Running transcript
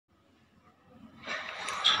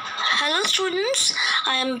students,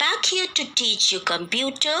 I am back here to teach you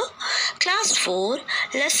Computer, Class 4,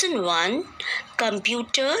 Lesson 1,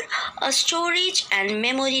 Computer, a storage and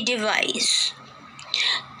memory device.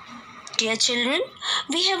 Dear children,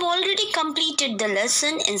 we have already completed the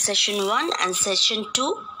lesson in Session 1 and Session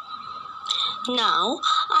 2. Now,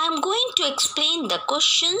 I am going to explain the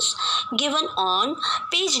questions given on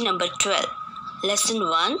page number 12, Lesson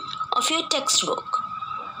 1 of your textbook.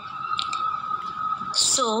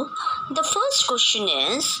 So, the first question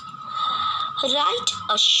is, write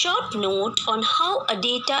a short note on how a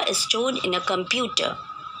data is stored in a computer.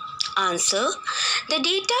 Answer, the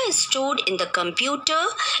data is stored in the computer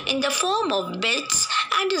in the form of bits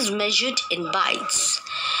and is measured in bytes.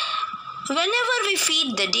 Whenever we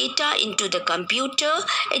feed the data into the computer,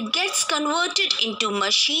 it gets converted into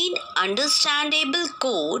machine understandable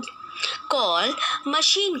code called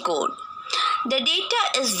machine code. The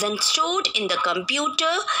data is then stored in the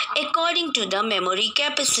computer according to the memory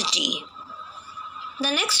capacity.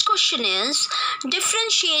 The next question is,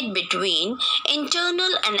 differentiate between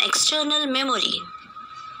internal and external memory.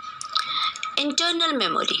 Internal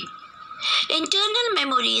memory. Internal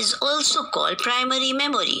memory is also called primary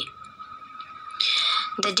memory.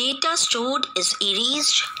 The data stored is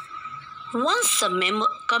erased once the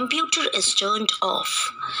computer is turned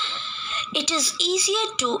off. It is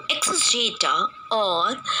easier to access data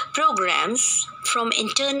or programs from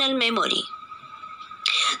internal memory.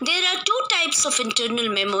 There are two types of internal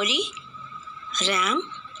memory, RAM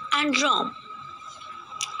and ROM.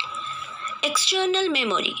 External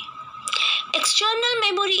memory. External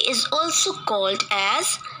memory is also called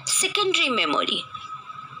as secondary memory.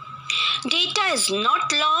 Data is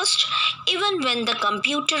not lost even when the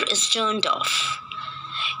computer is turned off.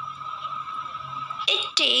 It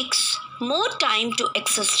takes more time to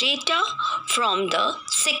access data from the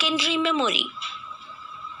secondary memory.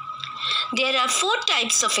 There are four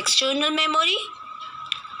types of external memory: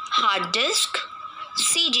 hard disk,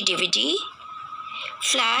 CD/DVD,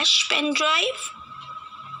 flash pen drive,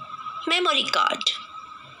 memory card.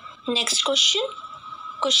 Next question.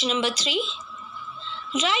 Question number 3.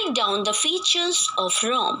 Write down the features of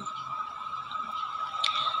ROM.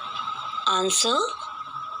 Answer.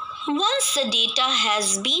 Once the data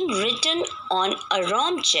has been written on a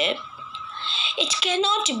ROM chip, it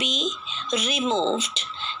cannot be removed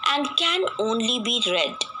and can only be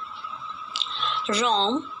read.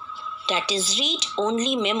 ROM, that is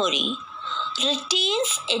read-only memory,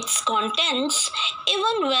 retains its contents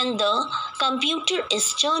even when the computer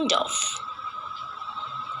is turned off.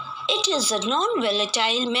 It is a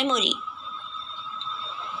non-volatile memory.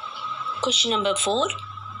 Question number 4.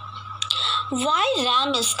 Why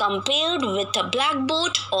RAM is compared with a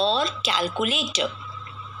blackboard or calculator?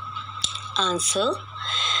 Answer.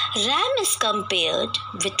 RAM is compared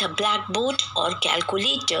with a blackboard or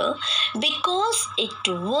calculator because it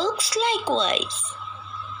works likewise.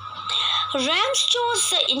 RAM stores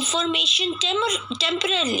the information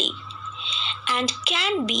temporarily and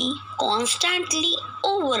can be constantly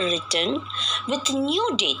overwritten with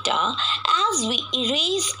new data as we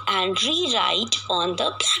erase and rewrite on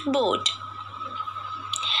the blackboard.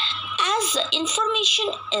 As the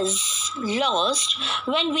information is lost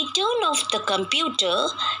when we turn off the computer,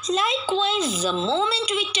 likewise the moment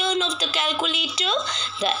we turn off the calculator,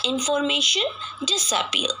 the information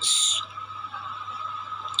disappears.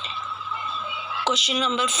 Question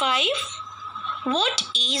number 5. What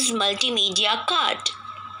is multimedia card?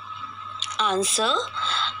 Answer.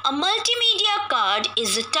 A multimedia card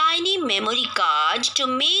is a tiny memory card to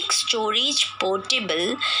make storage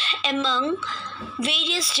portable among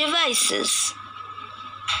various devices.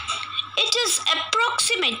 It is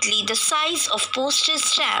approximately the size of postage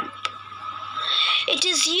stamp. It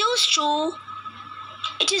is used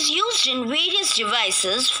in various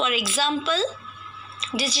devices, for example,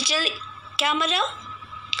 digital camera,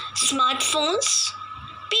 smartphones,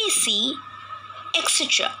 PC,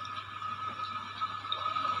 etc.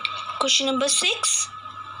 Question number 6.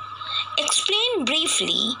 Explain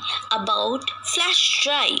briefly about flash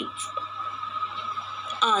drive.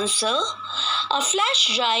 Answer. A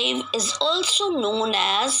flash drive is also known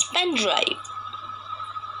as pen drive.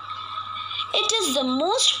 It is the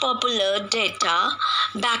most popular data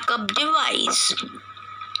backup device.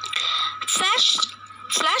 Flash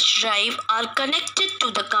drive are connected to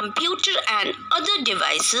the computer and other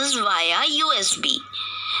devices via USB,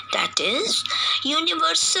 that is,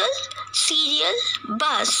 Universal Serial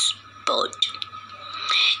Bus Port.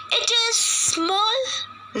 It is small,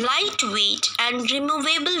 lightweight and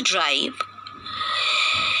removable drive.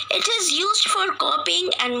 It is used for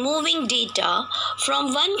copying and moving data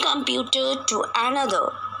from one computer to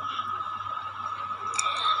another.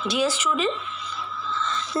 Dear student,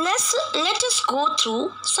 let us go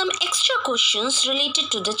through some extra questions related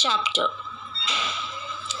to the chapter.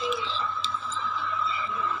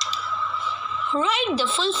 Write the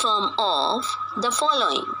full form of the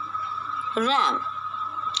following. RAM,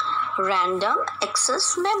 Random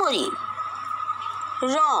Access Memory.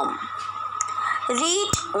 ROM,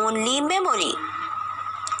 Read-Only Memory.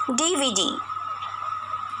 DVD,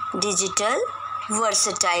 Digital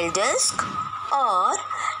Versatile Disc or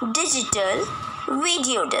Digital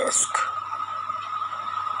Video Disc.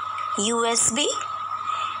 USB,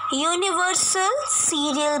 Universal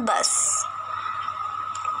Serial Bus.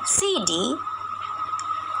 CD,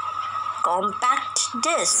 Compact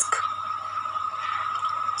Disc.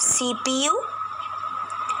 CPU,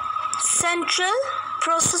 Central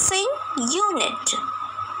Processing Unit.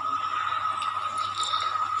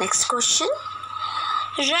 Next question.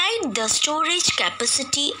 Write the storage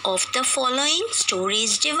capacity of the following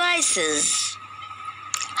storage devices.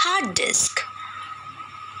 Hard disk.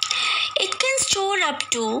 It can store up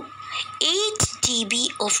to 8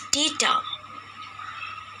 TB of data.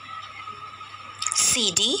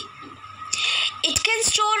 CD. It can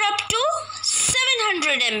store up to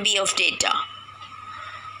 700 MB of data.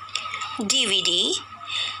 DVD.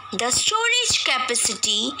 The storage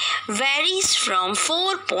capacity varies from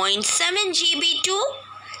 4.7 GB to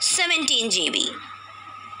 17 GB.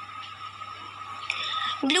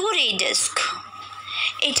 Blu-ray disc.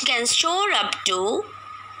 It can store up to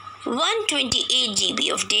 128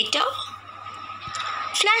 GB of data.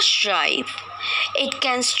 Flash drive. It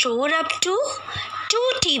can store up to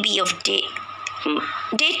 2 TB of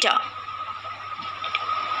data.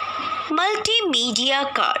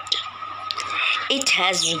 Multimedia card. It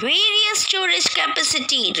has various storage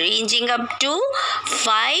capacity ranging up to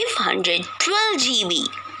 512 GB.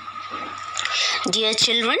 Dear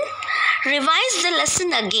children, revise the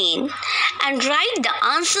lesson again and write the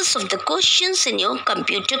answers of the questions in your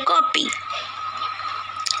computer copy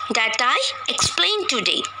that I explained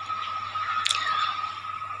today.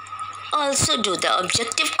 Also do the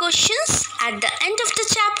objective questions at the end of the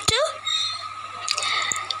chapter.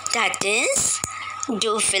 That is,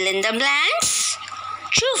 do fill in the blanks,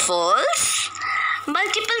 true, false,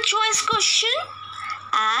 multiple choice question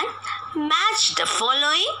and match the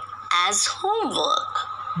following as homework.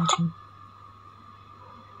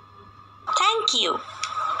 Thank you.